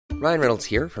Ryan Reynolds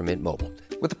here from Mint Mobile.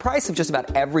 With the price of just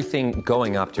about everything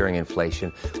going up during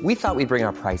inflation, we thought we'd bring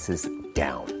our prices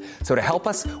down. So to help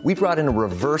us, we brought in a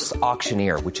reverse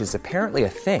auctioneer, which is apparently a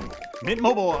thing. Mint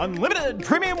Mobile Unlimited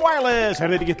Premium Wireless. How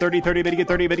to get 30, 30, bit to get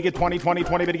 30, bit to get 20, 20,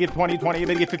 20, bit to get 20, 20,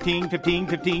 bit to get 15, 15,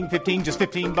 15, 15, just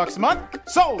 $15 a month?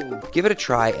 Sold! Give it a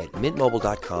try at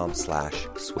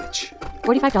mintmobile.com/switch.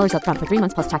 $45 up front for 3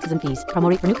 months plus taxes and fees. Promo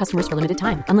rate for new customers for limited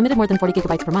time. Unlimited more than 40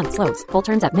 gigabytes per month. Slows full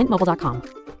terms at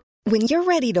mintmobile.com. When you're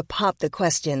ready to pop the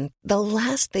question, the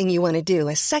last thing you want to do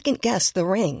is second-guess the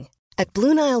ring. At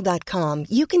BlueNile.com,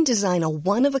 you can design a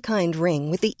one-of-a-kind ring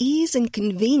with the ease and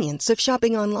convenience of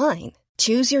shopping online.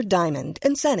 Choose your diamond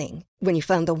and setting. When you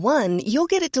find the one, you'll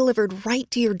get it delivered right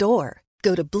to your door.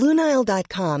 Go to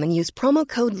BlueNile.com and use promo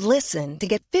code LISTEN to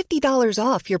get $50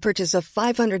 off your purchase of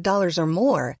 $500 or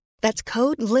more. That's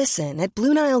code LISTEN at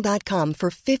BlueNile.com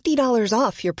for $50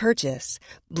 off your purchase.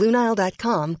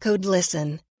 BlueNile.com, code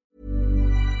LISTEN.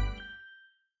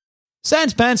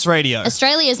 Sans Pants Radio,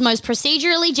 Australia's most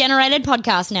procedurally generated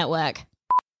podcast network.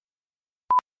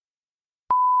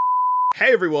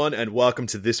 Hey everyone, and welcome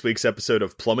to this week's episode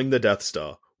of Plumbing the Death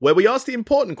Star, where we ask the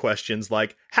important questions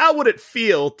like, how would it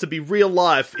feel to be real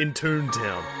life in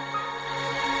Toontown?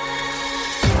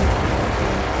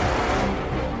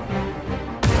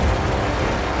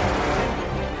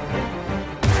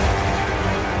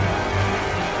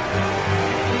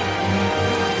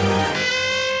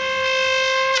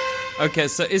 Okay,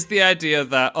 so is the idea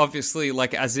that obviously,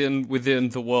 like, as in within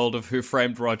the world of Who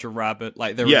Framed Roger Rabbit,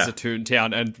 like, there is a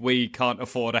Toontown and we can't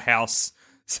afford a house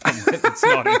somewhere that's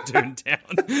not in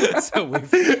Toontown. So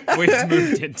we've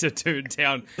moved into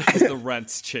Toontown because the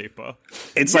rent's cheaper.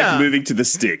 It's like moving to the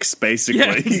sticks, basically.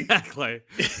 Yeah, exactly.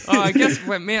 I guess,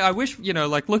 man, I wish,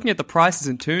 like, looking at the prices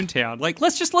in Toontown, like,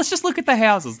 let's just look at the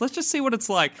houses. Let's just see what it's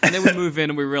like. And then we move in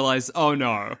and we realize, oh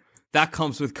no, that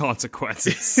comes with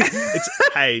consequences.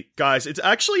 Hey, guys, it's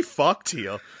actually fucked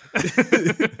here.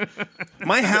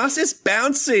 My house is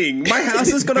bouncing. My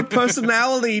house has got a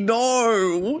personality.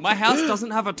 No. My house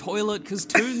doesn't have a toilet because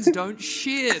Toons don't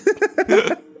shit.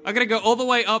 I gotta go all the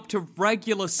way up to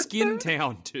regular Skin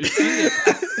Town to shit.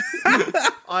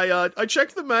 I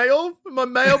checked the mail. My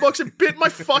mailbox had bit my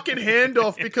fucking hand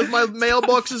off because my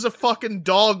mailbox is a fucking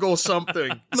dog or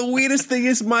something. The weirdest thing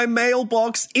is my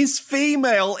mailbox is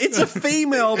female. It's a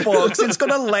female box. It's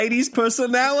got a lady's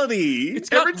personality. It's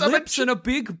got lips and a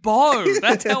big bow.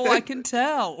 That's how I can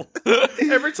tell.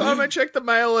 Every time I check the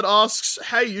mail, it asks,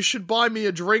 hey, you should buy me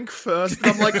a drink first. And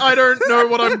I'm like, I don't know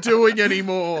what I'm doing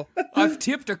anymore. I've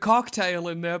tipped a cocktail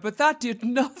in there, but that did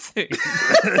nothing.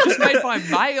 Just made my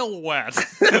mail wet.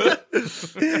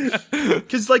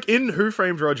 Because, like, in Who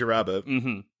Framed Roger Rabbit,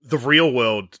 the real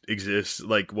world exists,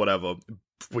 like, whatever,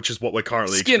 which is what we're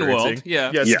currently experiencing. Skin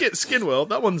World, yeah. Skin World,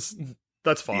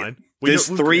 that's fine. Yeah. There's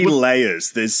three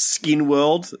layers. There's Skin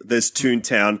World, there's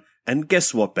Toontown, and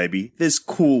guess what, baby? There's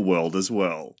Cool World as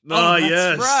well. Oh, that's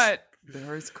yes. right.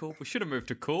 There is Cool. We should have moved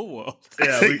to Cool World.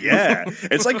 Yeah.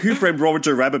 It's like Who Framed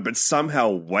Roger Rabbit, but somehow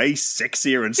way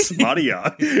sexier and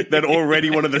smuttier than already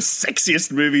one of the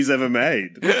sexiest movies ever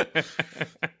made.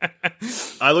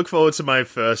 I look forward to my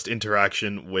first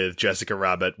interaction with Jessica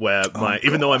Rabbit, where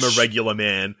even though I'm a regular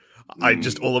man, I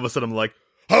just all of a sudden I'm like,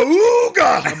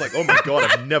 Hooga! I'm like, oh my god,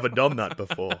 I've never done that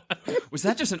before. Was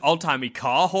that just an old-timey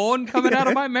car horn coming out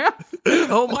of my mouth?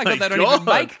 Oh my god, they don't even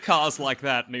make cars like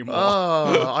that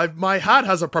anymore. My hat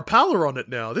has a propeller on it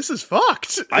now. This is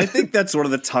fucked. I think that's one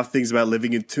of the tough things about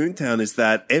living in Toontown is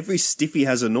that every stiffy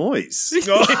has a noise.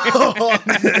 Oh,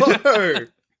 no.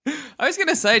 I was going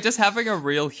to say, just having a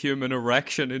real human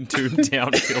erection in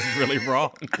Toontown feels really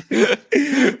wrong.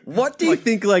 What do you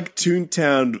think, like,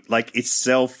 Toontown, like,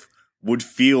 itself would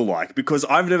feel like, because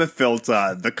I've never felt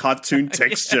the cartoon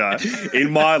texture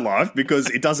in my life because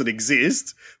it doesn't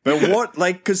exist. But what,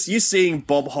 like, because you're seeing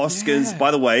Bob Hoskins, by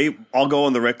the way, I'll go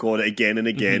on the record again and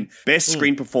again, best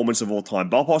screen performance of all time.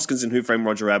 Bob Hoskins in Who Framed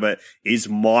Roger Rabbit is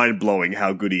mind-blowing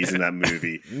how good he is in that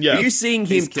movie. Are you seeing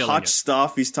him touch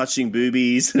stuff? He's touching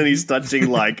boobies and he's touching,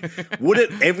 like, would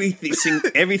it,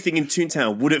 everything in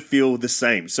Toontown, would it feel the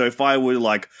same? So if I were,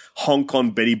 like, honk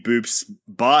on Betty Boop's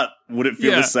butt, would it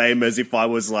feel the same as if I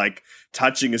was, like,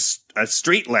 touching a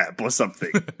street lamp or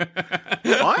something?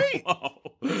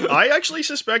 I actually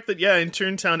suspect that, in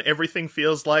Toontown, everything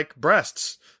feels like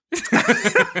breasts.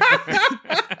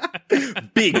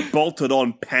 Big,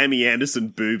 bolted-on Pammy Anderson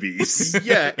boobies.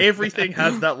 Yeah, everything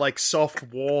has that, like, soft,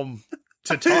 warm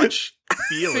to touch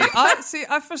feeling.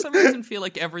 I for some reason feel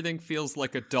like everything feels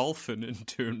like a dolphin in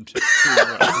Toon.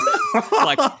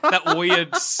 Like that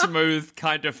weird, smooth,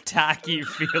 kind of tacky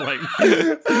feeling.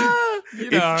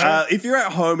 If you're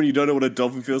at home and you don't know what a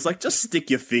dolphin feels like, just stick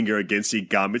your finger against your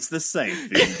gum. It's the same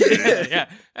thing. Yeah.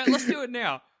 Hey, let's do it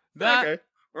now. Okay.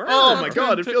 Oh my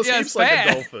god, it feels heaps like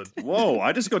a dolphin. Whoa,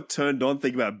 I just got turned on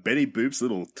thinking about Betty Boop's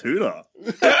little tuna.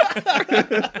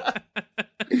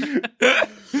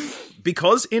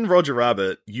 Because in Roger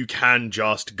Rabbit, you can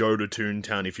just go to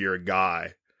Toontown if you're a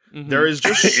guy. Mm-hmm. There is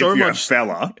just so if you're much a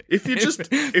fella. If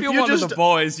you're one of the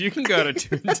boys, you can go to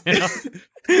Toontown.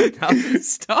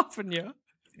 Nothing's stopping you.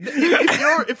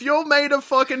 If you're made of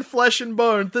fucking flesh and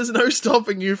bone, there's no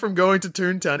stopping you from going to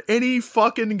Toontown. Any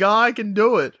fucking guy can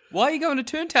do it. Why are you going to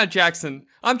Toontown, Jackson?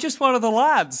 I'm just one of the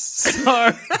lads.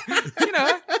 So,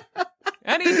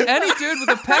 any dude with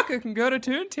a pecker can go to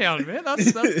Toontown, man.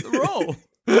 That's the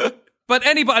rule. But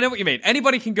anybody, I know what you mean.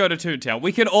 Anybody can go to Toontown.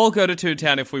 We can all go to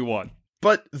Toontown if we want.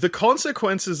 But the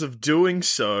consequences of doing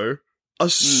so are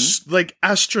like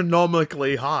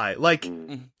astronomically high. Like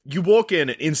you walk in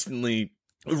and instantly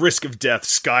the risk of death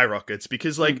skyrockets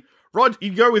because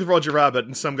you go with Roger Rabbit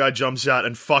and some guy jumps out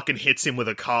and fucking hits him with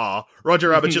a car. Roger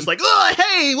Rabbit's just like, oh,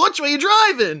 hey, watch where you're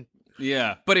driving.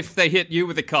 Yeah, but if they hit you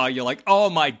with a car, you're like,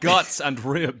 oh, my guts and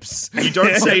ribs. You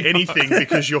don't say anything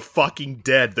because you're fucking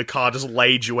dead. The car just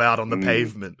laid you out on the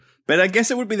pavement. But I guess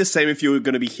it would be the same if you were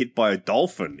going to be hit by a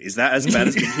dolphin. Is that as bad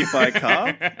as being hit by a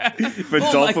car? If a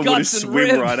dolphin would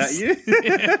swim right at you?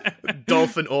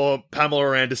 Dolphin or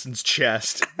Pamela Anderson's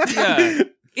chest. Yeah.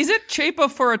 Is it cheaper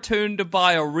for a Toon to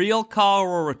buy a real car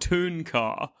or a Toon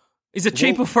car? Is it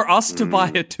cheaper for us to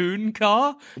buy a Toon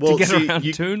car to get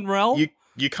around Toon Realm?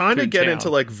 You kind of get into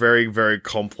very, very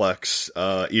complex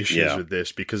issues with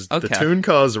this because the Toon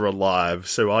cars are alive.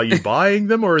 So are you buying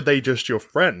them or are they just your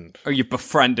friend? Are you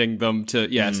befriending them so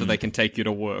they can take you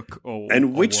to work?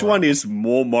 And which one is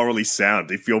more morally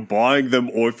sound? If you're buying them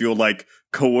or if you're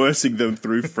coercing them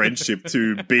through friendship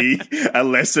to be a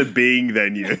lesser being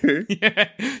than you? Yeah,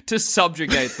 to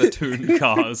subjugate the Toon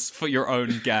cars for your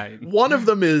own gain. One of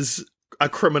them is a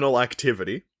criminal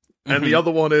activity and the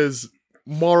other one is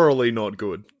morally not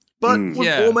good. But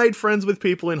we've all made friends with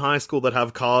people in high school that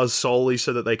have cars solely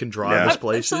so that they can drive us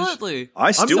places. Absolutely.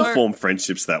 I still form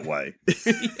friendships that way.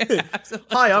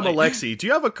 Hi, I'm Alexei. Do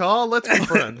you have a car? Let's be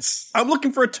friends. I'm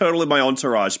looking for a turtle in my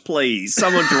entourage. Please,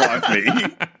 someone drive me.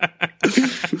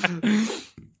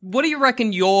 What do you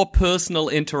reckon your personal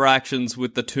interactions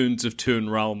with the Toons of Toon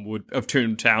Realm of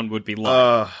Toontown would be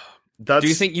like? Do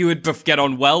you think you would get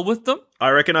on well with them?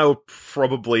 I reckon I would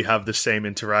probably have the same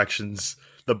interactions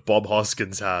that Bob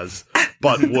Hoskins has,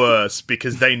 but worse,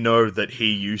 because they know that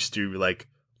he used to,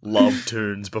 love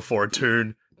Toons before a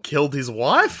Toon killed his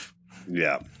wife?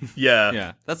 Yeah.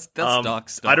 Yeah, that's dark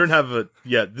stuff. I don't have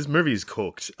this movie is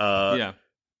cooked.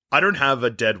 I don't have a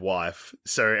dead wife,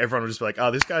 so everyone will just be like, oh,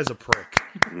 this guy's a prick.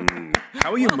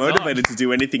 How are you motivated to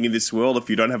do anything in this world if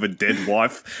you don't have a dead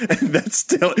wife? And that's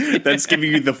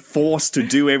giving you the force to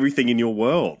do everything in your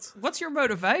world. What's your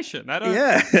motivation? I don't...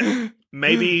 Yeah.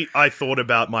 Maybe I thought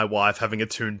about my wife having a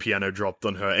Toon piano dropped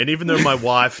on her, and even though my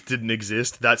wife didn't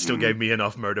exist, that still gave me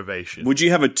enough motivation. Would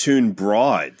you have a Toon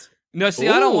bride? No, see,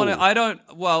 I don't want to,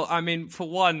 well, I mean, for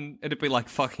one, it'd be like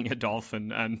fucking a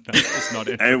dolphin, and that's just not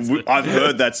it. And I've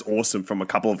heard that's awesome from a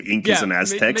couple of Incas and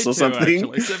Aztecs or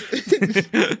something.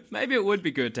 So, maybe it would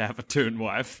be good to have a Toon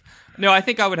wife. No, I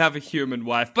think I would have a human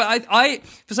wife. But I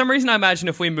for some reason, I imagine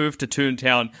if we move to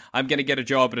Toontown, I'm going to get a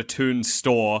job at a Toon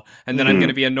store, and then I'm going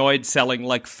to be annoyed selling,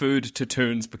 food to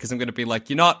Toons, because I'm going to be like,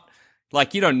 you're not...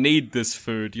 you don't need this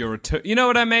food. You're a you know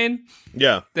what I mean?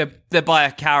 Yeah. They buy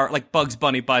a carrot, like Bugs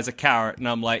Bunny buys a carrot, and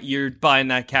I'm like, you're buying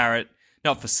that carrot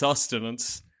not for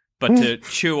sustenance, but to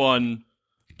chew on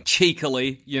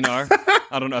cheekily,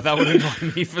 I don't know, that would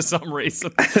annoy me for some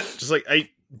reason. Just like, hey,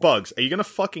 Bugs, are you going to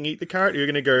fucking eat the carrot? Or are you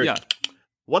going to go,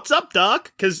 what's up,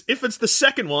 Doc? Because if it's the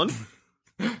second one...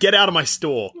 Get out of my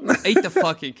store. Eat the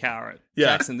fucking carrot. Yeah.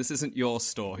 Jackson, this isn't your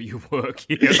store. You work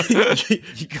here.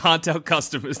 You can't tell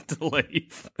customers to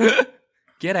leave.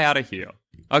 Get out of here.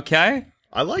 Okay?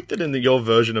 I like that in your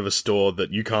version of a store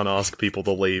that you can't ask people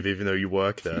to leave even though you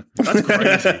work there. That's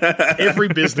crazy. Every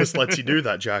business lets you do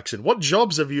that, Jackson. What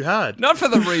jobs have you had? Not for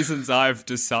the reasons I've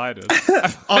decided.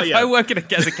 If I work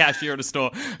as a cashier at a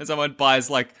store and someone buys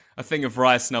a thing of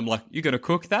rice and I'm like, you going to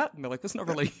cook that? And they're like, that's not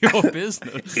really your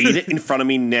business. Eat it in front of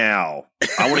me now.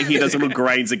 I want to hear those little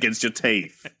grains against your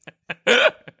teeth.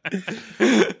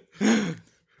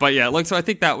 But yeah, so I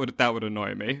think that would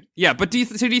annoy me. Yeah, but do you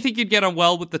think you'd get on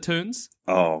well with the Toons?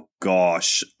 Oh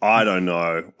gosh, I don't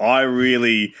know. I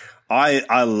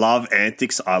love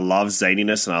antics, I love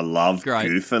zaniness, and I love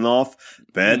goofing off,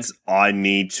 but I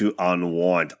need to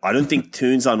unwind. I don't think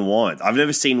Toons unwind. I've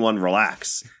never seen one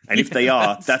relax. And if they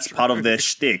are, that's part of their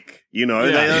shtick. You know,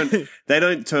 they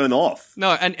don't turn off.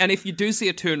 No, and if you do see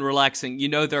a Toon relaxing, you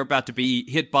know they're about to be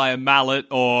hit by a mallet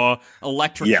or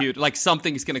electrocuted. Like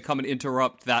something's going to come and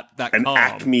interrupt that An calm.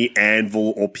 Acme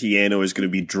anvil or piano is going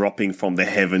to be dropping from the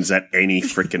heavens at any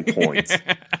freaking point.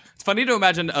 It's funny to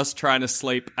imagine us trying to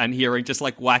sleep and hearing just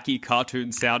like wacky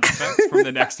cartoon sound effects from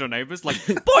the next door neighbors, like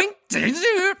boink.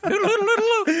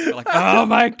 You're like, oh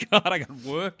my god, I got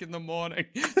work in the morning.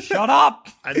 Shut up.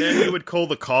 And then you would call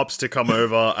the cops to come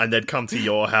over, and they'd come to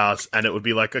your house, and it would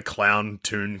be like a clown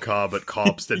Toon car, but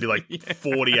cops. There'd be like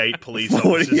 48 police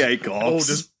officers, 48 cops. all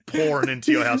just pouring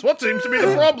into your house. What seems to be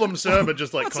the problem, sir? But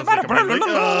just like constantly coming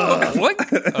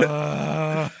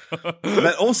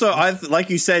But also, like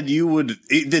you said,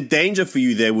 the danger for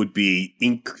you there would be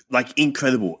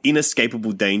incredible,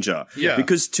 inescapable danger. Yeah.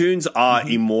 Because Toons are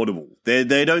immortal.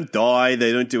 They don't die.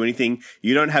 They don't do anything.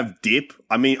 You don't have dip.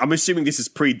 I mean, I'm assuming this is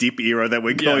pre-dip era that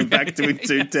we're going back to in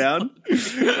Toontown.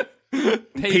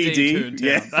 PD.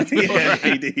 Yeah,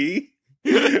 PD.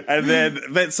 And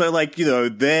then, so like, you know,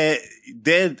 they're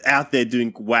out there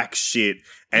doing whack shit,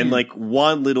 and like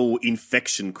one little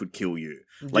infection could kill you.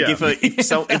 Like if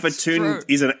a Toon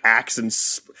is an axe and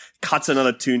cuts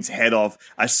another Toon's head off,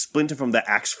 a splinter from the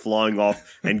axe flying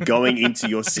off and going into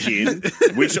your skin,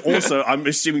 which also I'm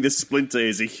assuming the splinter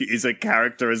is a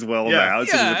character as well now,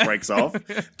 as soon as it breaks off.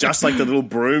 Just like the little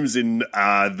brooms in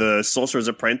the Sorcerer's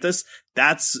Apprentice,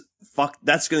 that's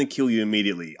going to kill you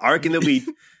immediately. I reckon there'll be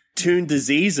Toon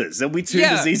diseases. There'll be Toon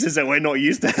diseases that we're not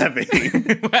used to having.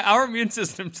 Our immune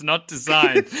system's not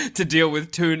designed to deal with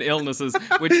Toon illnesses,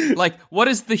 which, like, what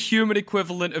is the human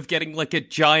equivalent of getting, like, a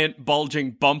giant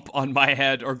bulging bump on my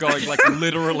head or going, like,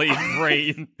 literally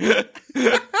green? Boys,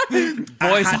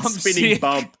 hat I'm spinning sick.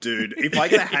 bump, dude. If I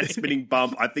get a hat spinning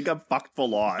bump, I think I'm fucked for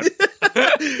life.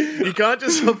 You can't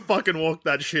just fucking walk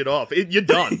that shit off. You're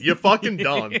done. You're fucking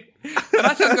done. And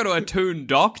I can't go to a Toon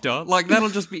doctor. Like,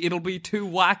 it'll be too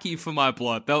wacky for my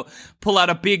blood. They'll pull out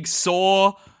a big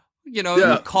saw, you know,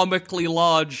 a comically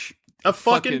large A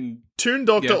fucking Toon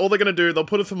doctor, all they're going to do, they'll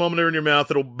put a thermometer in your mouth,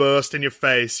 it'll burst in your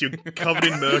face, you're covered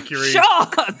in mercury.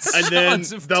 Shots! And then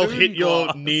Shots of they'll Toon hit your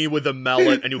glass. knee with a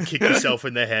mallet and you'll kick yourself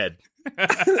in the head.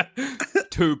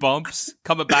 2 bumps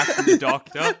coming back from the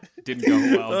doctor. Didn't go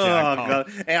well, Jack. Oh, God.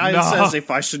 It says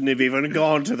if I shouldn't have even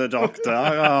gone to the doctor.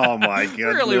 Oh, my goodness.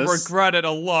 I really regret it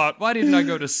a lot. Why didn't I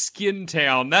go to Skin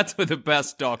Town? That's where the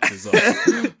best doctors are.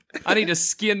 I need a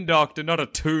skin doctor, not a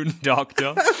Toon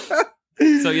doctor.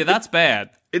 So, yeah, that's bad.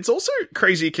 It's also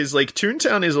crazy because, like,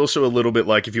 Toontown is also a little bit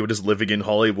like if you were just living in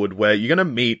Hollywood, where you're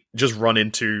going to run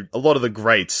into a lot of the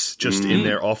greats just in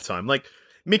their off time. Like,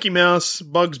 Mickey Mouse,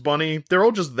 Bugs Bunny, they're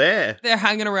all just there. They're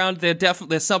hanging around.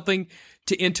 There's something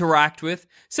to interact with.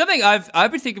 Something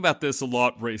I've been thinking about this a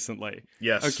lot recently.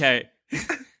 Yes. Okay.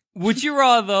 Would you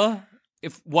rather,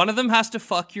 if one of them has to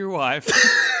fuck your wife,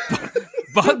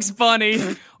 Bugs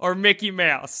Bunny or Mickey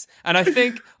Mouse? And I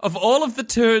think of all of the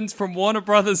Toons from Warner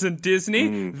Brothers and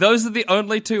Disney, those are the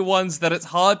only 2 ones that it's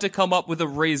hard to come up with a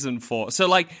reason for. So,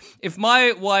 like, if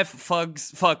my wife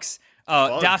fucks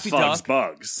Daffy Duck.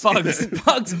 Bugs.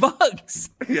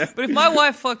 Yeah. But if my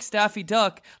wife fucks Daffy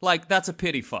Duck, like, that's a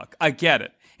pity fuck. I get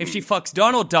it. If she fucks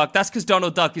Donald Duck, that's because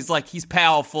Donald Duck is, like, he's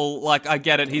powerful. Like, I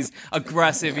get it. He's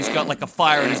aggressive. He's got, like, a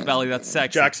fire in his belly. That's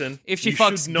sexy. Jackson, If she you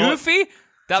fucks should not- Goofy,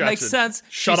 that Jackson, makes sense.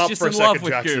 Shut She's up just for a in love second,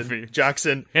 with Jackson. Goofy.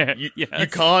 Jackson, you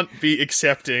Yes. can't be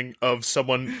accepting of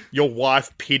your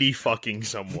wife pity fucking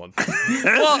someone.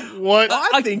 Well, What?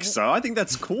 I think so. I think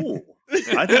that's cool.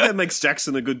 I think that makes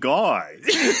Jackson a good guy.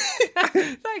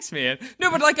 Thanks, man. No,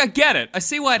 but, like, I get it. I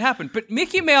see why it happened. But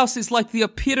Mickey Mouse is, like, the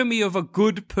epitome of a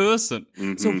good person.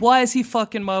 So why is he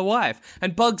fucking my wife?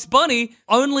 And Bugs Bunny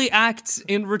only acts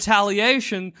in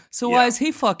retaliation, so why is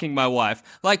he fucking my wife?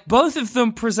 Like, both of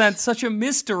them present such a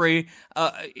mystery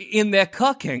in their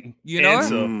cucking, you know?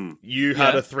 Answer. You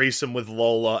had a threesome with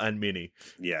Lola and Minnie.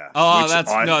 Yeah. Oh, Which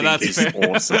that's- I no, think that's is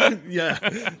fair. awesome.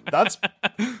 Yeah,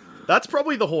 that's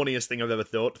probably the horniest thing I've ever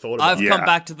thought about. I've come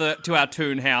back to our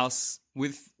Toon house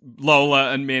with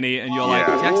Lola and Minnie, and you're like,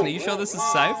 Jackson, are you sure this is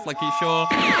safe? Like, are you sure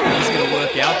this is going to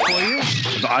work out for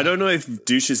you? But I don't know if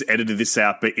Douche has edited this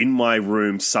out, but in my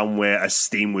room somewhere, a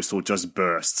steam whistle just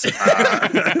bursts.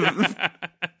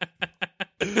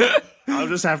 I'll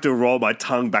just have to roll my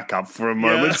tongue back up for a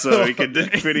moment so we can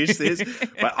finish this.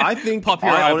 But I think Pop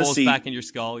your I eyeballs honestly, back in your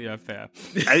skull. Yeah, fair.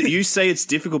 you say it's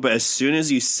difficult, but as soon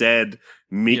as you said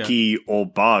Mickey or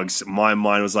Bugs, my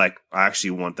mind was like, I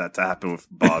actually want that to happen with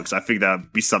Bugs. I think that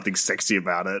would be something sexy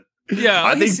about it. Yeah,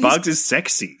 I think Bugs is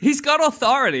sexy. He's got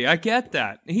authority. I get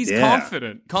that. He's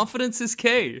confident. Confidence is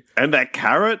key. And that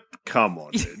carrot? Come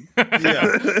on, dude.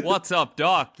 Yeah. What's up,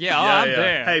 Doc? I'm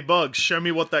there. Hey, Bugs, show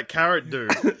me what that carrot do.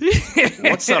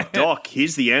 What's up, Doc?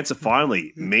 Here's the answer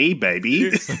finally. Me,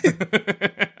 baby.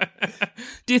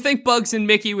 Do you think Bugs and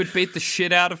Mickey would beat the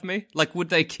shit out of me? Like, would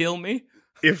they kill me?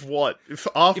 If what? If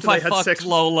after If they I had fucked sex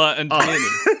Lola and Penny?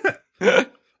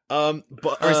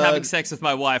 but, Or is having sex with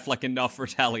my wife like enough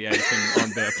retaliation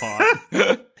on their part?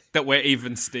 That we're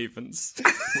even Stevens.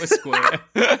 We're square.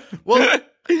 well,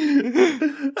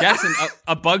 Jackson,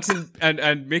 are Bugs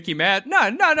and Mickey mad? No,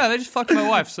 they just fucked my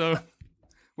wife, so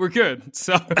we're good.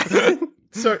 So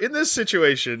in this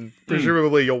situation,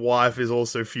 presumably your wife is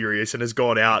also furious and has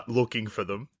gone out looking for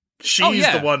them.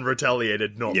 She's the one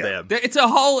retaliated, not them. It's a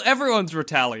whole. Everyone's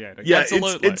retaliating. Yeah,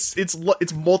 absolutely.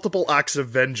 It's multiple acts of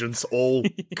vengeance, all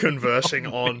conversing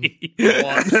on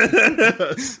one.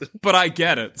 But I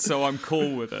get it, so I'm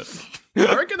cool with it.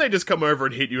 I reckon they just come over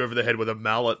and hit you over the head with a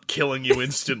mallet, killing you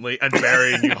instantly and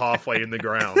burying you halfway in the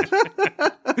ground.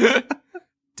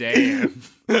 Damn.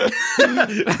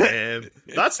 Damn.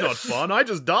 That's not fun. I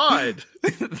just died.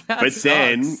 But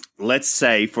then, let's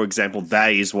say, for example,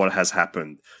 that is what has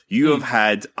happened. You have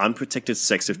had unprotected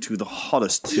sex with two of the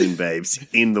hottest Toon babes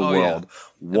in the world.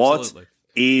 Yeah. What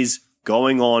is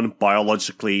going on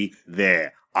biologically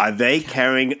there? Are they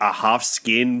carrying a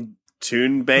half-skin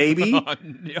Toon baby? Oh,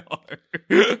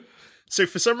 no. So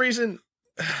for some reason...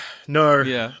 No.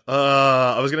 Yeah.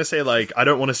 I was going to say, like, I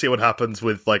don't want to see what happens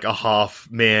with, like, a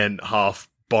half-man,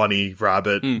 half-bunny,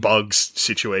 rabbit, Bugs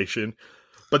situation.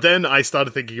 But then I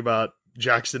started thinking about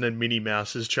Jackson and Minnie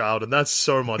Mouse's child, and that's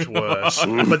so much worse.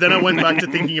 But then I went back to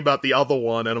thinking about the other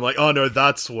one, and I'm like, oh no,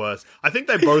 that's worse. I think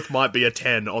they both might be a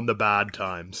 10 on the bad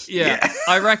times. Yeah.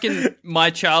 I reckon my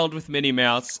child with Minnie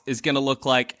Mouse is going to look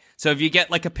like... So if you get,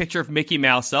 like, a picture of Mickey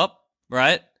Mouse up,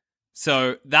 right?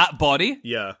 So that body,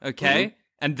 okay,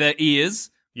 and the ears,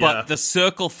 but the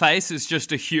circle face is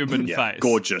just a human face.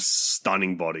 Gorgeous,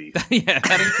 stunning body. That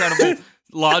incredible,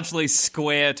 largely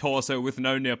square torso with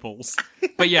no nipples.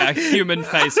 But yeah, a human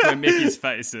face where Mickey's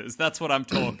face is. That's what I'm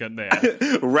talking there.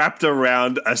 Wrapped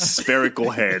around a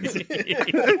spherical head.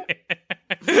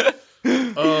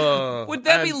 Would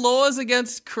there be laws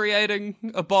against creating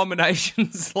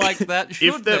abominations like that?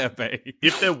 Should there be?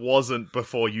 If there wasn't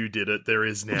before you did it, there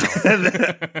is now.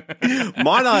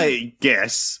 Might I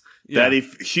guess that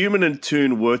if Human and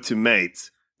Toon were to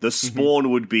mate, the spawn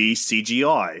would be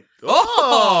CGI?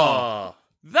 Oh!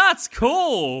 That's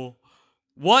cool!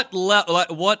 What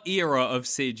what era of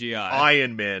CGI?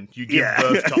 Iron Man. You give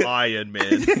birth to Iron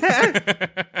Man.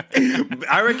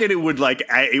 I reckon it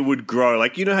would grow.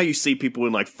 Like, you know how you see people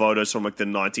in, like, photos from, like, the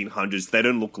 1900s? They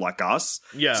don't look like us.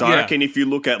 Yeah. So I reckon if you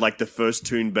look at, like, the first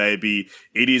Toon baby,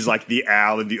 it is, like, the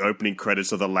owl in the opening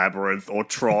credits of The Labyrinth or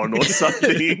Tron or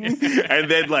something. And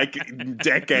then, like,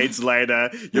 decades later,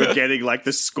 you're getting, like,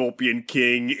 the Scorpion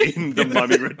King in The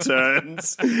Mummy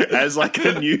Returns as, like,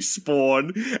 a new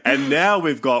spawn. And now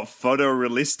we've got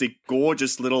photorealistic,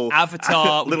 gorgeous little...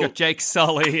 Avatar. We've got Jake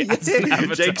Sully as an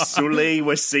Avatar. Jake Sully,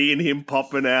 we're seeing him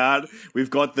popping out. We've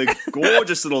got the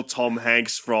gorgeous little Tom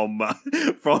Hanks from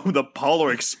the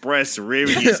Polar Express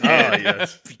rearing his head. Oh,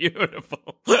 yes.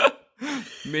 Beautiful.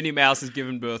 Minnie Mouse has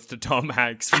given birth to Tom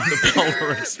Hanks from the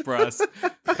Polar Express.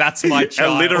 That's my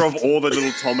child. A litter of all the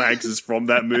little Tom Hankses from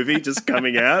that movie just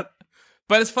coming out.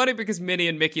 But it's funny because Minnie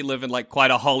and Mickey live in, like,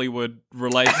 quite a Hollywood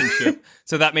relationship.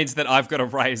 So that means that I've got to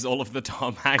raise all of the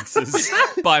Tom Hankses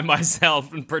by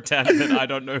myself and pretend that I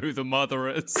don't know who the mother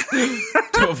is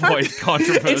to avoid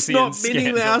controversy. It's not and scandal.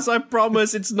 Minnie Mouse, I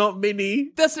promise. It's not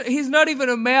Minnie. He's not even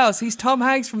a mouse. He's Tom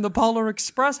Hanks from the Polar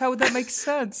Express. How would that make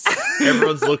sense?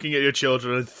 Everyone's looking at your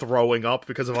children and throwing up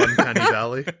because of Uncanny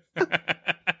Valley.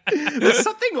 There's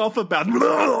something off about...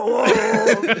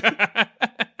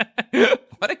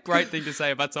 What a great thing to say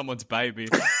about someone's baby.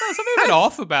 There's something a bit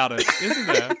off about it, isn't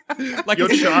there? Like, Your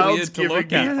it's child's weird to giving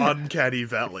look me at. Uncanny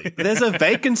Valley. There's a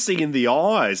vacancy in the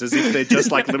eyes, as if they're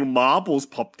just like little marbles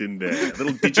popped in there.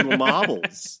 Little digital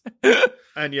marbles.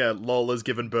 And yeah, Lola's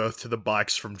given birth to the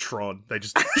bikes from Tron. They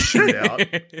just shoot out.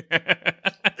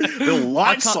 Little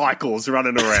light cycles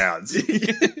running around.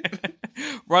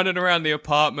 Running around the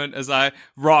apartment as I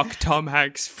rock Tom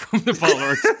Hanks from the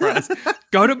Polar Express.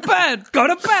 Go to bed! Go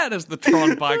to bed! As the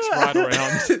Tron bikes ride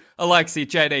around. Alexei,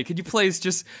 JD, can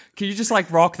you just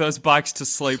like rock those bikes to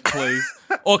sleep, please?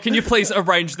 Or can you please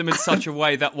arrange them in such a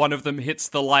way that one of them hits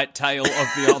the light tail of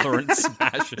the other and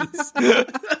smashes?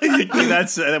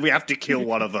 We have to kill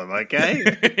one of them,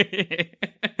 okay?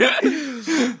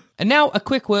 And now a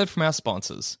quick word from our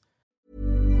sponsors.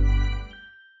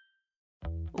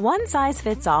 One size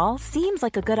fits all seems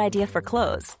like a good idea for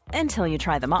clothes until you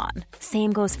try them on.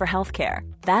 Same goes for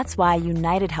healthcare. That's why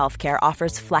United Healthcare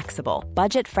offers flexible,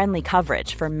 budget-friendly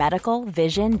coverage for medical,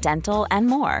 vision, dental, and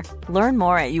more. Learn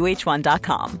more at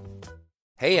uh1.com.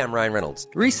 Hey, I'm Ryan Reynolds.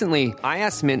 Recently, I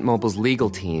asked Mint Mobile's legal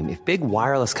team if big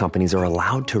wireless companies are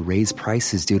allowed to raise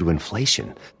prices due to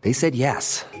inflation. They said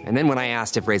yes. And then when I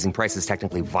asked if raising prices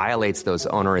technically violates those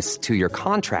onerous two-year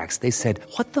contracts, they said,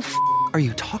 "What the f*** are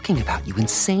you talking about, you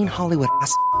insane Hollywood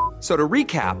ass?" So to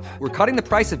recap, we're cutting the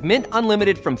price of Mint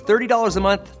Unlimited from $30 a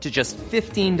month to just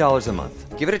 $15 a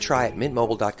month. Give it a try at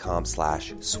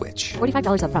mintmobile.com/switch.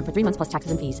 $45 up front for 3 months plus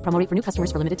taxes and fees. Promo rate for new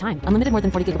customers for limited time. Unlimited more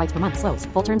than 40 gigabytes per month. Slows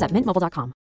full terms at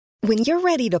mintmobile.com. When you're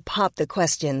ready to pop the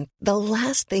question, the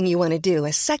last thing you want to do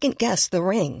is second-guess the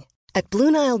ring. At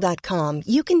BlueNile.com,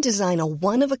 you can design a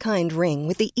one-of-a-kind ring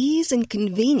with the ease and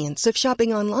convenience of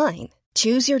shopping online.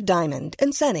 Choose your diamond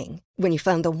and setting. When you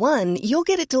find the one, you'll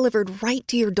get it delivered right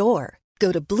to your door.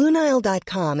 Go to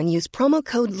BlueNile.com and use promo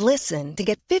code LISTEN to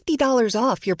get $50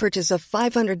 off your purchase of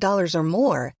 $500 or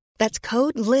more. That's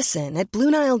code LISTEN at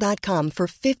BlueNile.com for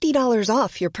 $50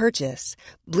 off your purchase.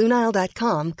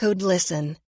 BlueNile.com, code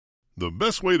LISTEN. The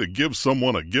best way to give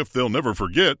someone a gift they'll never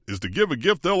forget is to give a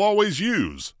gift they'll always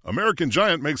use. American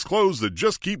Giant makes clothes that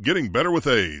just keep getting better with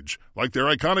age, like their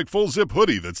iconic full-zip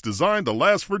hoodie that's designed to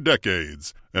last for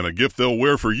decades. And a gift they'll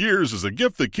wear for years is a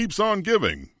gift that keeps on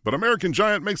giving. But American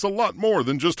Giant makes a lot more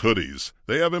than just hoodies.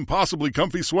 They have impossibly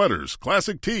comfy sweaters,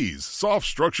 classic tees, soft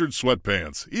structured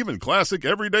sweatpants, even classic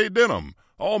everyday denim.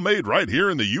 All made right here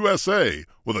in the USA,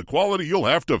 with a quality you'll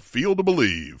have to feel to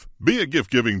believe. Be a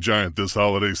gift-giving giant this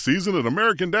holiday season at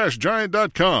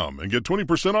American-Giant.com and get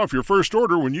 20% off your first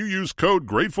order when you use code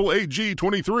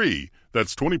GratefulAG23.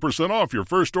 That's 20% off your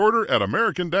first order at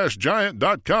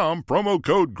American-Giant.com, promo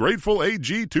code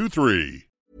GratefulAG23.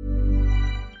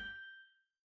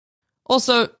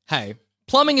 Also, hey,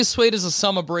 plumbing is sweet as a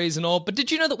summer breeze and all, but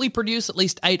did you know that we produce at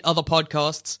least 8 other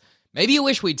podcasts? Maybe you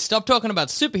wish we'd stop talking about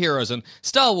superheroes and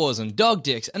Star Wars and dog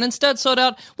dicks and instead sort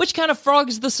out which kind of frog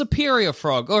is the superior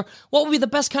frog or what would be the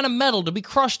best kind of metal to be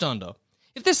crushed under.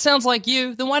 If this sounds like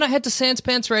you, then why not head to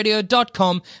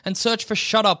sanspantsradio.com and search for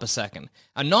Shut Up a Second,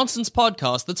 a nonsense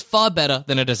podcast that's far better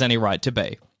than it has any right to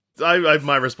be.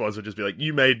 My response would just be like,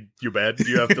 you made your bed,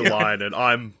 you have the line,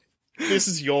 and this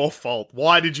is your fault.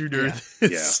 Why did you do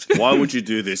this? Yeah. Why would you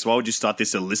do this? Why would you start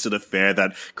this illicit affair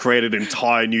that created an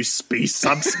entire new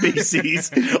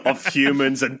subspecies of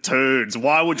humans and toons?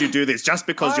 Why would you do this? Just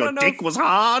because your dick was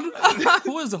hard? I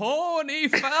was horny,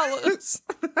 fellas.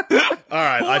 All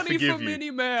right, I Horny forgive for you. Minnie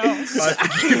Mouse. I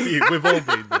forgive you. We've all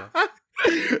been there.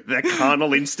 Their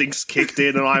carnal instincts kicked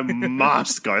in and I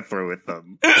must go through with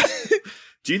them.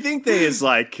 Do you think there's,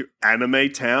 like,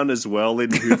 Anime Town as well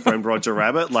in Who Framed Roger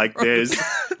Rabbit? Like, there's,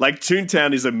 like,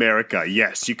 Toontown is America.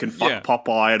 Yes, you can fuck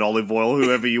Popeye and Olive Oil,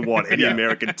 whoever you want, any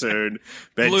American toon.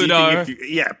 But Pluto. Do you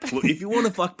think if you want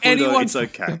to fuck Pluto, Anyone it's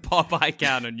okay. Popeye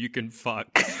canon, you can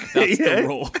fuck. That's the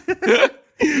rule.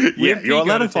 Yeah, you're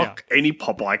allowed to fuck any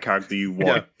Popeye character you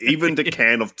want. Even the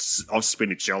can of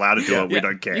spinach, you're allowed to do it. We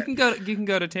don't care. You can go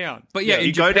to town. But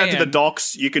you go down to the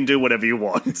docks, you can do whatever you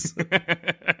want.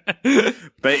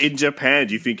 But in Japan,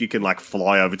 do you think you can like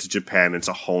fly over to Japan and it's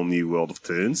a whole new world of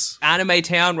toons? Anime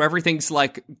Town, where everything's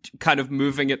like kind of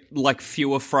moving at like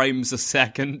fewer frames a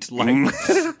second. Like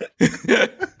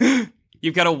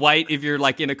you've got to wait if you're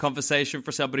like in a conversation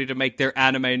for somebody to make their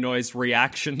anime noise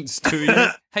reactions to you.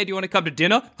 Hey, do you want to come to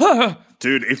dinner?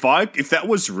 Dude, if that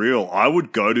was real, I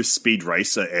would go to Speed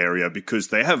Racer area because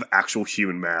they have actual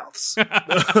human mouths.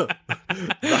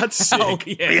 That's sick. Oh,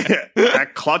 yeah.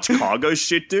 That clutch cargo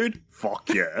shit, dude. Fuck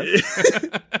yeah.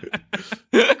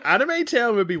 Anime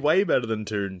Town would be way better than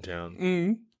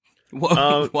Toontown.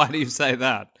 Why do you say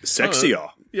that?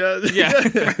 Sexier. Yeah.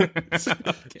 Good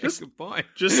point.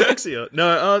 Just sexier.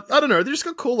 No, I don't know. They just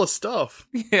got cooler stuff.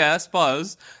 Yeah, I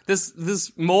suppose.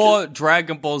 There's more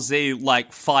Dragon Ball Z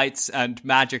like fights and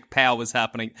magic powers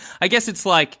happening. I guess it's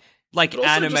like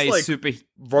anime just, like, super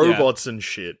robots and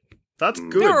shit. That's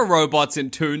good. There are robots in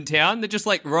Toontown. They're just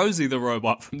like Rosie the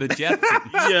robot from the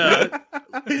Jetsons.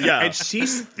 Yeah. And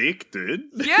she's thick, dude.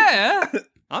 Yeah.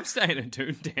 I'm staying in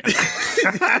Toontown.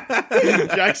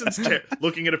 Jackson's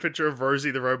looking at a picture of Rosie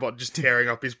the robot just tearing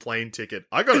up his plane ticket.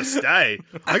 I gotta stay.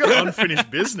 I got unfinished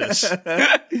business.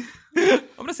 I'm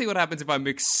gonna see what happens if I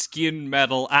mix skin,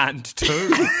 metal, and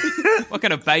Toon. What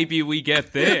kind of baby we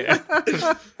get there?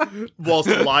 Whilst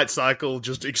the light cycle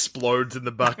just explodes in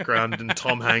the background and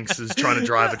Tom Hanks is trying to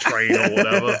drive a train or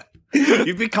whatever.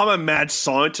 You've become a mad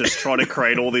scientist trying to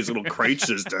create all these little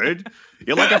creatures, dude.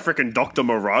 You're like a freaking Dr.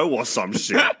 Moreau or some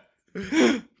shit.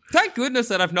 Thank goodness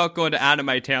that I've not gone to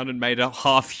Anime Town and made a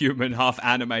half human, half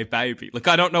anime baby. Like,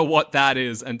 I don't know what that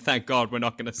is, and thank God we're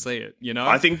not going to see it, you know?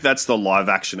 I think that's the live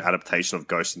action adaptation of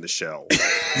Ghost in the Shell.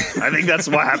 I think that's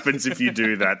what happens if you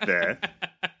do that there.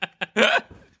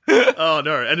 Oh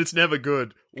no, and it's never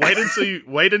good. Wait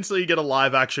until you get a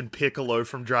live action Piccolo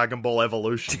from Dragon Ball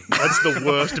Evolution. That's the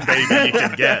worst baby you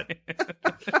can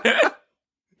get.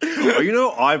 Oh, you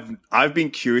know, I've been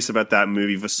curious about that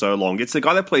movie for so long. It's the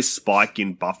guy that plays Spike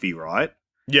in Buffy, right?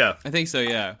 Yeah. I think so,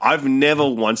 yeah. I've never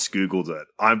once Googled it.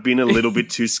 I've been a little bit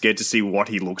too scared to see what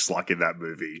he looks like in that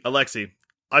movie. Alexei,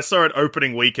 I saw it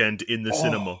opening weekend in the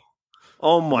cinema.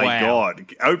 Oh my Wow.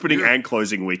 God. Opening and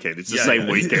closing weekend. It's the same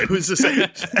weekend. It was the same.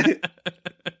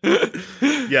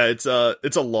 Yeah, it's a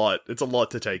lot. It's a lot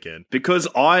to take in. Because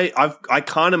I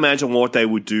can't imagine what they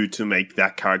would do to make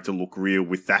that character look real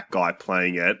with that guy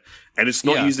playing it. And it's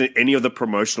not using any of the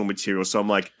promotional material, so I'm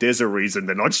like, there's a reason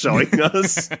they're not showing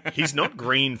us. He's not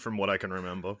green from what I can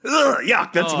remember. Ugh,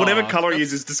 yuck, that's whatever color he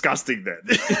is disgusting then.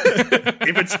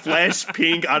 If it's flesh,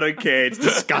 pink, I don't care, it's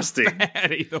disgusting.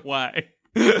 Bad either way.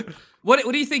 What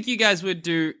do you think you guys would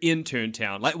do in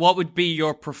Toontown? Like, what would be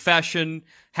your profession?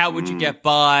 How would you get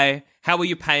by? How are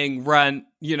you paying rent?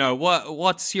 You know,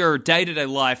 what's your day-to-day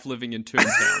life living in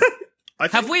Toontown?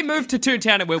 Have we moved to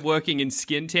Toontown and we're working in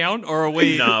Skintown, or are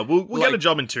we? Nah, we'll get a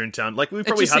job in Toontown. Like, we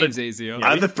probably seems easier.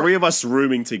 Yeah, the three of us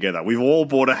rooming together. We've all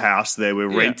bought a house there.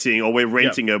 We're renting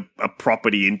a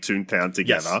property in Toontown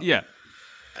together. Yes. Yeah.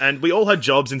 And we all had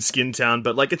jobs in Skintown,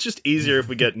 but like it's just easier if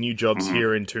we get new jobs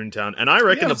here in Toontown. And I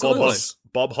reckon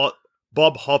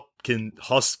Bob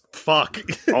Hopkins fuck.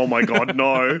 Oh my God,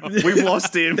 no. We've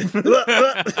lost him.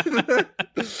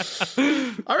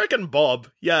 I reckon Bob,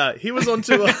 yeah, he was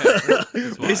onto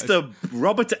Mr.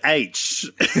 Robert H.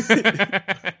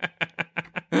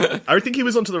 I think he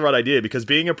was onto the right idea because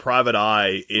being a private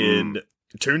eye in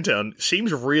Toontown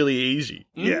seems really easy.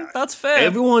 Yeah. That's fair.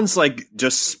 Everyone's like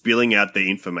just spilling out their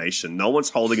information. No one's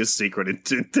holding a secret in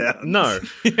Toontown. No.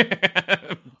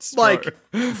 Like,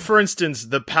 for instance,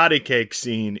 the patty cake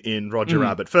scene in Roger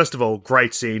Rabbit. First of all,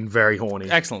 great scene, very horny.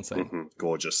 Excellent scene. Mm-hmm.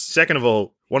 Gorgeous. Second of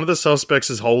all, one of the suspects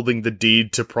is holding the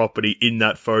deed to property in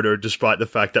that photo, despite the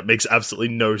fact that makes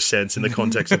absolutely no sense in the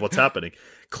context of what's happening.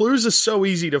 Clues are so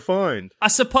easy to find. I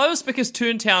suppose because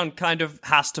Toontown kind of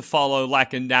has to follow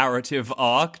like a narrative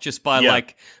arc just by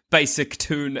like basic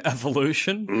Toon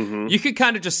evolution. Mm-hmm. You could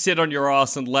kind of just sit on your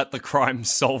ass and let the crimes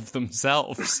solve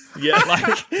themselves. Yeah.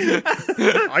 Like,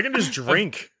 I can just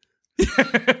drink.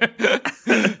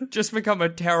 Just become a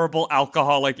terrible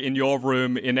alcoholic in your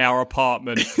room in our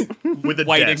apartment with a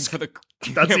waiting desk. for the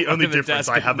That's the only difference.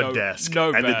 I have a desk.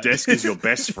 No and bet. the desk is your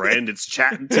best friend. It's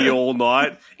chatting to you all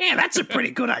night. Yeah, that's a pretty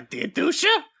good idea, Dusha.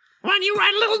 Why don't you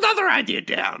write another idea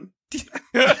down?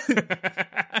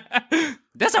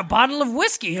 There's a bottle of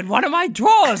whiskey in one of my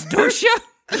drawers, Dusha.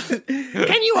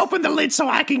 Can you open the lid so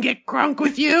I can get drunk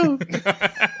with you?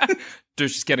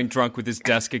 Dusha's getting drunk with his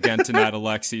desk again tonight,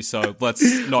 Alexei, so let's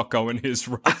not go in his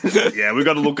room. Yeah, we've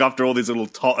got to look after all these little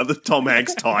Tom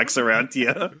Hanks tykes around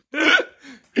here.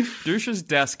 Dusha's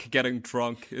desk getting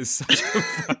drunk is such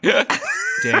a...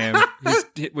 Damn.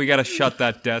 We gotta shut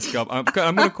that desk up. I'm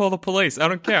gonna call the police. I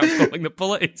don't care. I'm calling the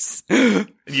police.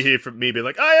 And you hear from me being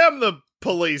like, I am the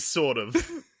police, sort of.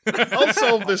 I'll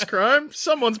solve this crime.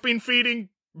 Someone's been feeding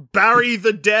Barry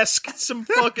the desk some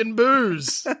fucking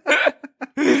booze.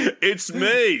 It's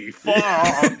me.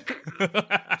 Fuck.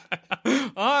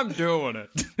 I'm doing it.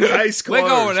 Case closed. We're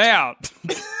going out.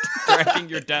 Dragging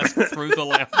your desk through the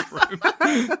lounge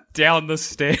room, down the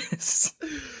stairs.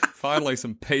 Finally,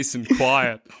 some peace and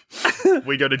quiet.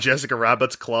 We go to Jessica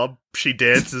Rabbit's club. She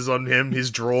dances on him. His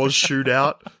drawers shoot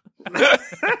out.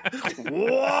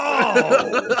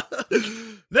 Whoa!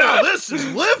 Now this is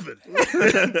living.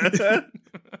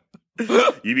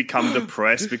 You become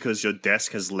depressed because your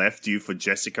desk has left you for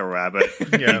Jessica Rabbit.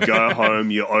 Yeah. You go home,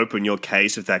 you open your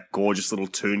case with that gorgeous little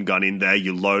Toon gun in there,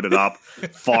 you load it up,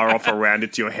 fire off around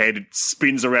it to your head, it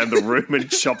spins around the room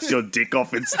and chops your dick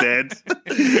off instead.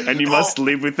 And you must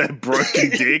live with that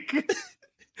broken dick.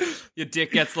 Your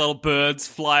dick gets little birds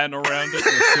flying around it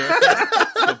in a circle.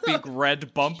 A big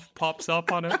red bump pops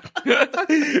up on it.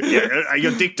 Yeah,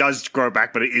 your dick does grow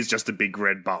back, but it is just a big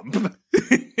red bump.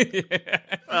 Yeah.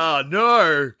 Oh,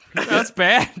 no. That's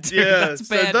bad, dude. Yeah, That's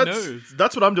bad news.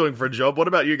 That's what I'm doing for a job. What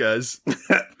about you guys?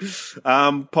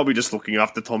 Probably just looking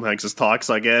after Tom Hanks'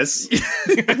 tykes, I guess.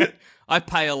 I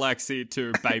pay Alexei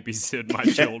to babysit my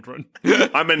children.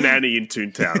 I'm a nanny in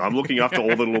Toontown. I'm looking after all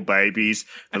the little babies.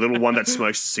 The little one that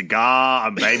smokes a cigar.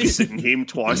 I'm babysitting him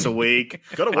twice a week.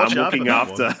 Gotta watch out for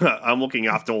that one. I'm looking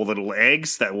after all the little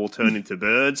eggs that will turn into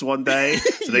birds one day,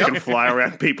 so they can fly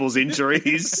around people's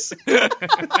injuries.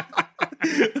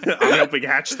 I'm helping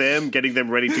hatch them, getting them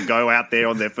ready to go out there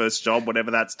on their first job,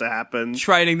 whatever that's to happen.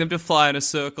 Training them to fly in a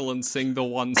circle and sing the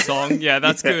one song. Yeah,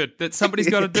 that's good. That somebody's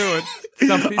got to do it.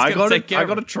 Somebody's got to take care of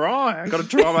it. I got to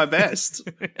try my best.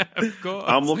 Yeah, of course.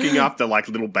 I'm looking after like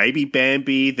little baby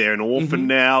Bambi. They're an orphan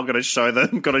now. Got to show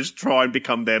them. Got to try and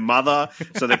become their mother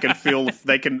so they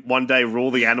can one day rule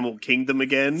the animal kingdom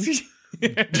again.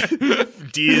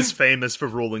 Deer's famous for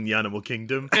ruling the animal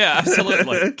kingdom. Yeah,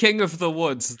 absolutely. King of the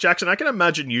woods. Jackson, I can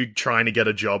imagine you trying to get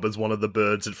a job as one of the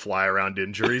birds that fly around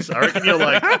injuries. I reckon you're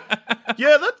like,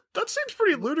 yeah, that seems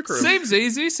pretty ludicrous. Seems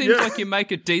easy. Seems like you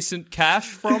make a decent cash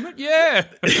from it. Yeah.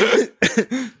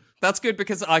 That's good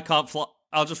because I can't fly.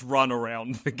 I'll just run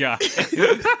around the guy.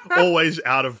 Always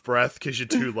out of breath because you're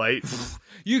too late.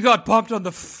 You got bumped on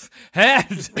the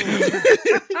head.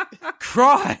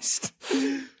 Christ.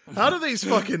 How do these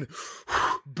fucking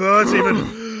birds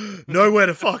even know where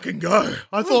to fucking go?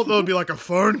 I thought there would be like a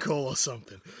phone call or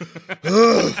something.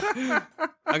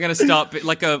 I'm gonna start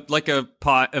like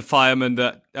a fireman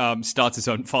that starts his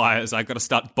own fires. I got to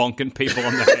start bonking people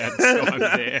on the head. So I'm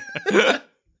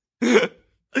there.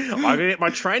 I gotta get my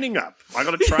training up. I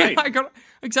gotta train. Yeah, I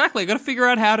gotta figure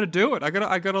out how to do it. I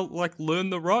gotta like learn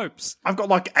the ropes. I've got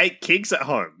like 8 kids at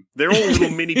home. They're all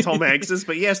little mini Tom Hankses,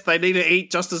 but yes, they need to eat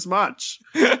just as much.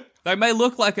 They may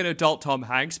look like an adult Tom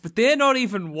Hanks, but they're not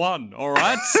even one, all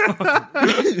right?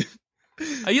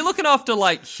 Are you looking after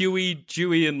like Huey,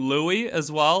 Dewey, and Louie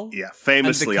as well? Yeah,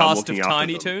 famously, and the I'm cast looking of after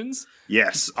Tiny them. Toons?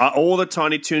 Yes, all the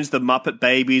Tiny Toons, the Muppet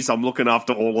Babies, I'm looking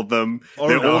after all of them.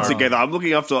 They're all together. I'm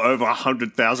looking after over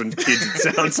 100,000 kids,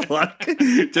 it sounds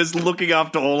like. Just looking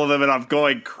after all of them, and I'm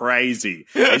going crazy.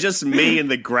 It's just me and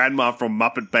the grandma from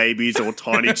Muppet Babies or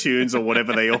Tiny Toons or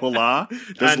whatever they all are,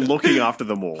 just looking after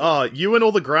them all. Oh, you and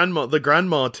all the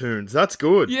grandma tunes. That's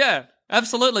good. Yeah.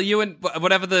 Absolutely, you and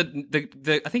whatever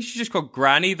the I think she's just called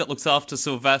Granny that looks after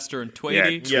Sylvester and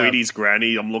Tweety. Yeah, Tweety's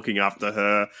Granny. I'm looking after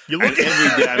her. And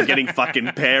every day I'm getting fucking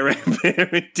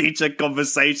parent-teacher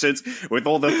conversations with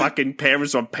all the fucking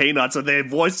parents on Peanuts, and their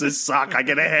voices suck. I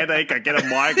get a headache. I get a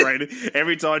migraine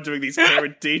every time I'm doing these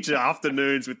parent-teacher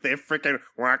afternoons with their freaking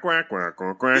quack quack quack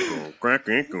quack quack quack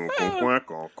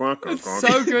quack quack. It's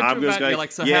so good. I'm just going,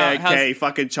 like, so okay,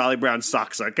 fucking Charlie Brown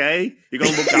sucks. Okay, you got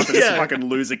to look after this fucking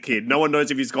loser kid. No one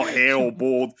knows if he's got hair or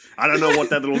bald. I don't know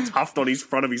what that little tuft on his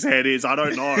front of his head is. I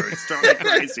don't know. It's driving me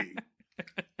crazy.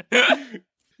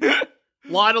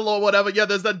 Lytle or whatever. Yeah,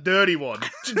 there's that dirty one.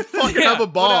 Just fucking have a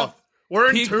bath.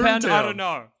 We're in Toontown. I don't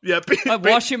know. Yeah, I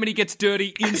wash him and he gets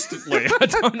dirty instantly. I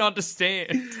don't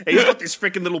understand. He's got this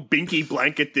freaking little binky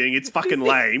blanket thing. It's fucking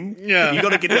lame. Yeah. You got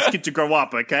to get this kid to grow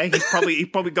up, okay? He's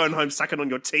probably going home sucking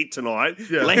on your teat tonight.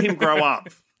 Yeah. Let him grow up.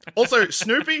 Also,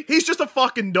 Snoopy, he's just a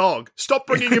fucking dog. Stop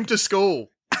bringing him to school.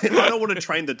 I don't want to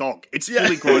train the dog. It's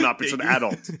fully grown up. It's an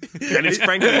adult. And it's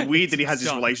frankly weird that he has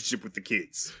this relationship with the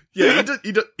kids. Yeah,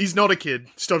 he's not a kid.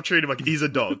 Stop treating him like he's a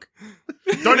dog.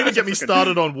 Don't even get me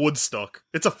started on Woodstock.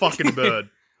 It's a fucking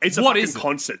bird. It's a fucking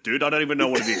concert, dude. I don't even know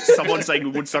what it is. Someone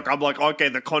saying Woodstock, I'm like, okay,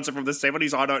 the concert from the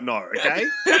 70s, I don't know, okay?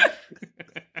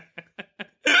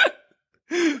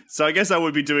 So I guess I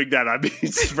would be doing that. I'd be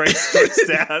very stressed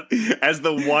out as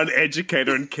the one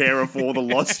educator and carer for all the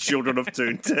lost children of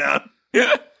Toontown.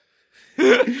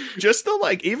 Just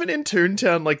even in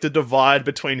Toontown, like the divide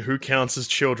between who counts as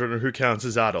children and who counts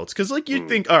as adults. Because like you'd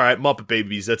think, all right, Muppet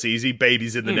Babies, that's easy.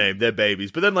 Babies in the name, they're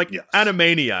babies. But then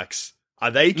Animaniacs,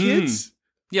 are they kids?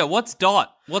 Yeah, what's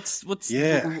Dot? What's what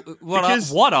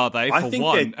are they for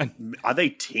one? Are they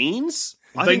teens?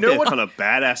 I They think know they're what- kind of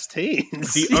badass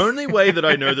teens. The only way that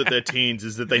I know that they're teens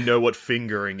is that they know what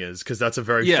fingering is, because that's a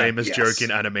very famous joke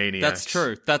in Animaniacs. That's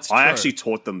true. I actually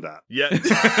taught them that. Yeah.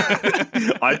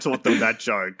 I taught them that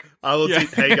joke. I will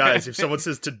hey guys, if someone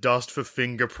says to dust for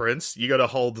fingerprints, you gotta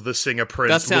hold the singer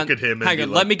Prince, look at him and hang be on,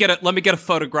 like, let me get a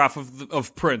photograph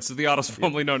of Prince, the artist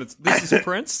formerly known as this is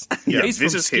Prince? Yeah, He's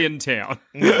this from is him. Skin Town.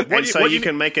 And so you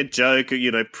can make a joke,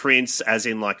 Prince as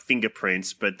in like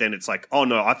fingerprints, but then it's like, oh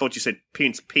no, I thought you said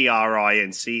Prince, Prince,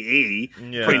 Prince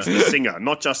the singer,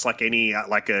 not just like any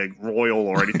like a royal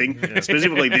or anything.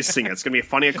 Specifically this singer. It's going to be a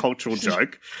funnier cultural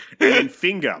joke. And then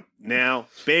finger. Now,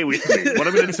 bear with me. What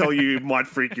I'm going to tell you might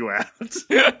freak you out.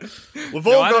 we've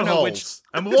all got holes,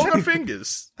 and we've all got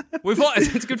fingers.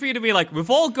 It's good for you to be like, we've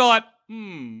all got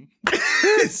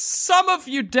Some of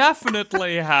you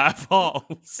definitely have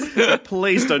holes.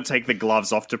 Please don't take the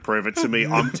gloves off to prove it to me.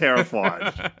 I'm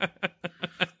terrified.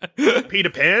 Peter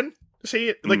Pan?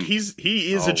 See, like he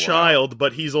is a child,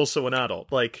 but he's also an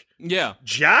adult. Like, yeah,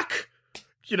 Jack,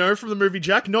 you know, from the movie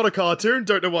Jack, not a cartoon.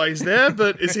 Don't know why he's there,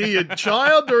 but is he a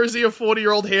child or is he a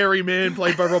 40-year-old hairy man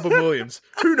played by Robin Williams?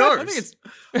 Who knows? I think it's.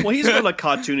 Well, he's got a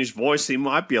cartoonish voice. He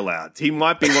might be allowed. He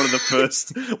might be one of the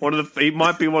first. He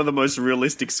might be one of the most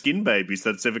realistic skin babies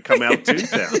that's ever come out of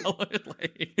Toontown.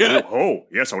 Absolutely. Oh,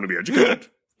 yes, I want to be educated.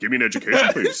 Give me an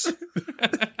education, please.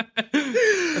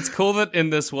 It's cool that in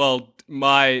this world,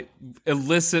 my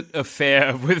illicit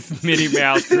affair with Minnie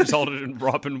Mouse resulted in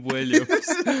Robin Williams.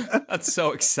 That's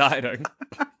so exciting.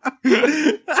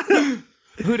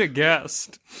 Who'd have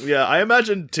guessed? Yeah, I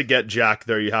imagine to get Jack,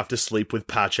 though, you have to sleep with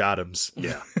Patch Adams.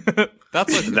 Yeah.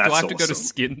 That's like, do I have to go to awesome.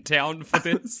 Skin Town for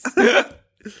this?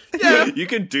 Yeah. You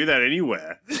can do that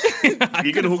anywhere.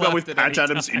 You can hook up with Patch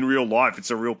Adams in real life.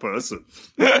 It's a real person.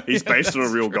 He's based on a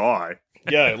real guy.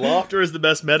 Yeah, laughter is the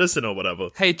best medicine or whatever.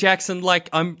 Hey, Jackson, like,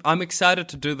 I'm excited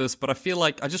to do this, but I feel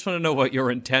like I just want to know what your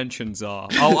intentions are.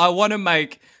 I want to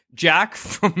make Jack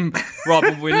from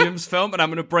Robin Williams' film, and I'm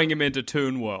going to bring him into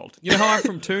Toon World. You know how I'm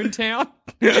from Toontown?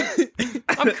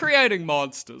 I'm creating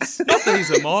monsters. Not that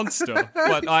he's a monster,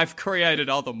 but I've created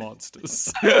other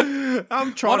monsters.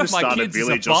 I'm trying to start a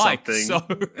village or something.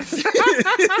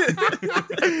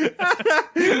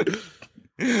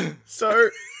 So,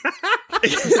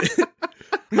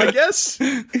 I guess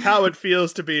how it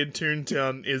feels to be in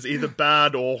Toontown is either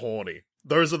bad or horny.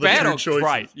 Those are the Bad two or choices.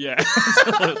 great, yeah,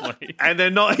 absolutely. And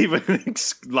they're not even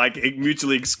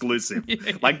mutually exclusive.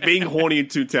 Like being horny in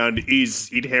Toontown is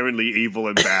inherently evil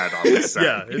and bad. I would say.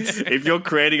 Yeah, if you're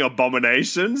creating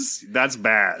abominations, that's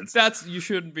bad. You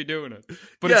shouldn't be doing it.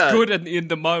 But Yeah. it's good in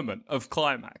the moment of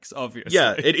climax, obviously.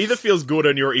 Yeah, it either feels good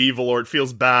and you're evil, or it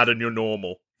feels bad and you're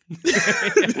normal.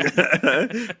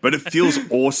 But it feels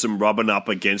awesome rubbing up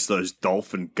against those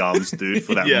dolphin gums, dude,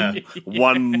 for that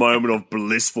one moment of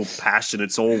blissful passion.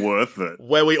 It's all worth it.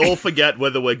 Where we all forget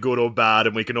whether we're good or bad,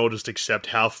 and we can all just accept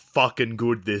how fucking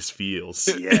good this feels.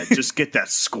 Yeah, just get that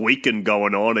squeaking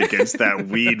going on against that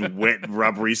weird, wet,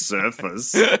 rubbery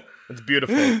surface. It's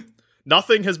beautiful.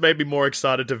 Nothing has made me more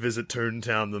excited to visit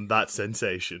Toontown than that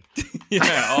sensation.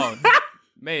 Yeah,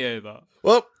 me either.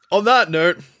 Well, on that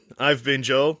note, I've been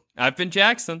Joel. I've been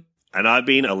Jackson. And I've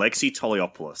been Alexei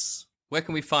Toliopoulos. Where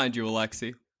can we find you,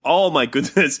 Alexei? Oh my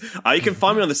goodness. You can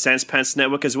find me on the Sans Pants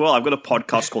Network as well. I've got a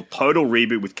podcast called Total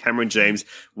Reboot with Cameron James,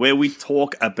 where we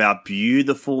talk about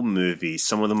beautiful movies,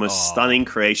 some of the most stunning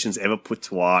creations ever put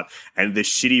to art, and the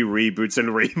shitty reboots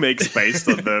and remakes based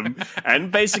on them.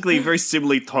 And basically very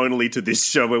similarly tonally to this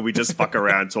show, where we just fuck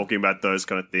around talking about those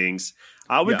kind of things.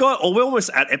 We're almost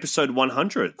at episode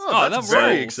 100. Oh, that's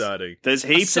very exciting. There's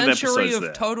heaps of episodes century of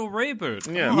there. Total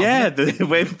Reboot. Yeah,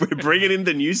 we're bringing in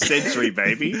the new century,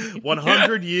 baby.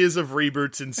 100 years of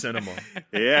reboots in cinema.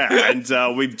 Yeah,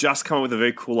 and we've just come up with a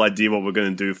very cool idea what we're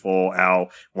going to do for our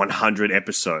 100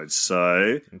 episodes.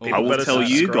 So I will tell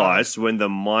you guys when the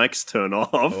mics turn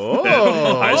off.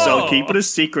 I shall keep it a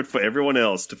secret for everyone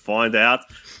else to find out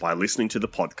by listening to the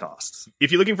podcast.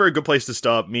 If you're looking for a good place to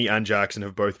start, me and Jackson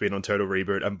have both been on Total Reboot,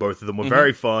 and both of them were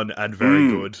very fun and very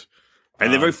good.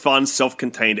 And they're very fun,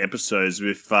 self-contained episodes.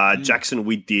 With Jackson,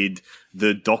 we did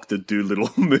the Dr.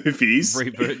 Dolittle movies.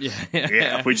 Reboot,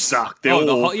 yeah, which sucked. They're all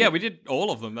awful. Yeah, we did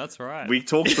all of them, that's right. We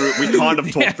kind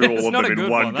of talked through all of them in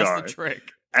one go. That's the trick.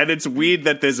 And it's weird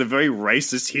that there's a very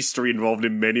racist history involved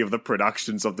in many of the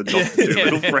productions of the Dr.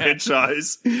 Dolittle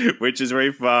franchise, which is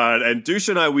very fun. And Douche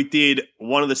and I, we did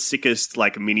one of the sickest,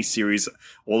 miniseries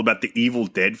all about the Evil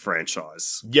Dead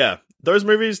franchise. Yeah, those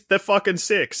movies, they're fucking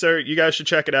sick. So you guys should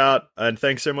check it out. And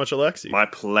thanks so much, Alexei. My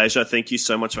pleasure. Thank you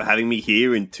so much for having me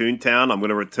here in Toontown. I'm going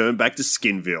to return back to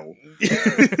Skinville.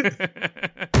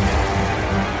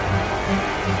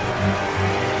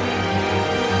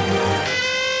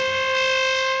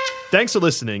 Thanks for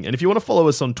listening, and if you want to follow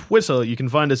us on Twitter, you can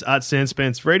find us at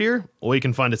Sanspants Radio, or you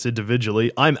can find us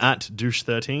individually. I'm at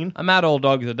Douche13. I'm at All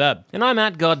Dogs Are Dead. And I'm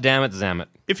at Goddammit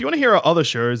If you want to hear our other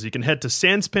shows, you can head to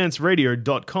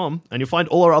sanspantsradio.com, and you'll find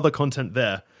all our other content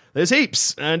there. There's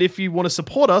heaps, and if you want to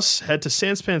support us, head to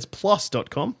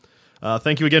sanspantsplus.com.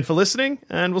 Thank you again for listening,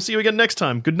 and we'll see you again next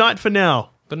time. Good night for now.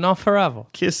 But not forever.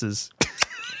 Kisses.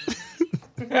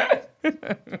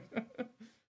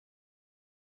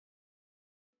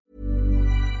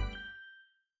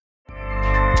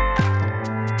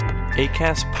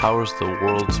 Acast powers the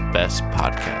world's best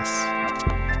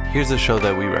podcasts. Here's a show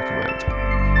that we recommend.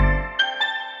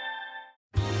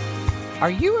 Are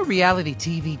you a reality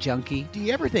TV junkie? Do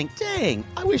you ever think, dang,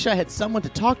 I wish I had someone to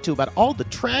talk to about all the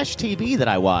trash TV that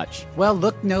I watch? Well,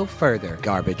 look no further,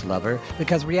 garbage lover,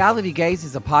 because Reality Gaze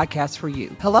is a podcast for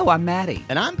you. Hello, I'm Maddie.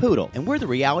 And I'm Poodle, and we're the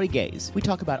Reality Gaze. We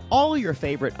talk about all your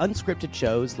favorite unscripted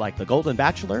shows like The Golden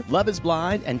Bachelor, Love is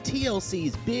Blind, and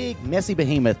TLC's big, messy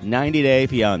behemoth, 90 Day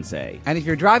Fiancé. And if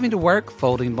you're driving to work,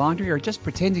 folding laundry, or just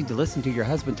pretending to listen to your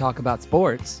husband talk about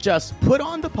sports, just put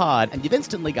on the pod, and you've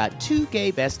instantly got two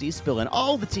gay besties spilling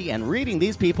all the tea and reading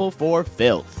these people for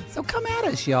filth. So come at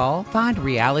us, y'all. Find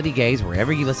Reality Gaze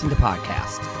wherever you listen to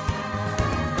podcasts.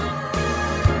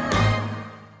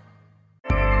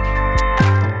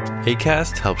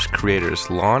 Acast helps creators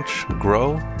launch,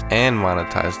 grow, and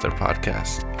monetize their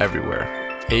podcasts everywhere.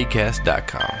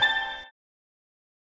 Acast.com.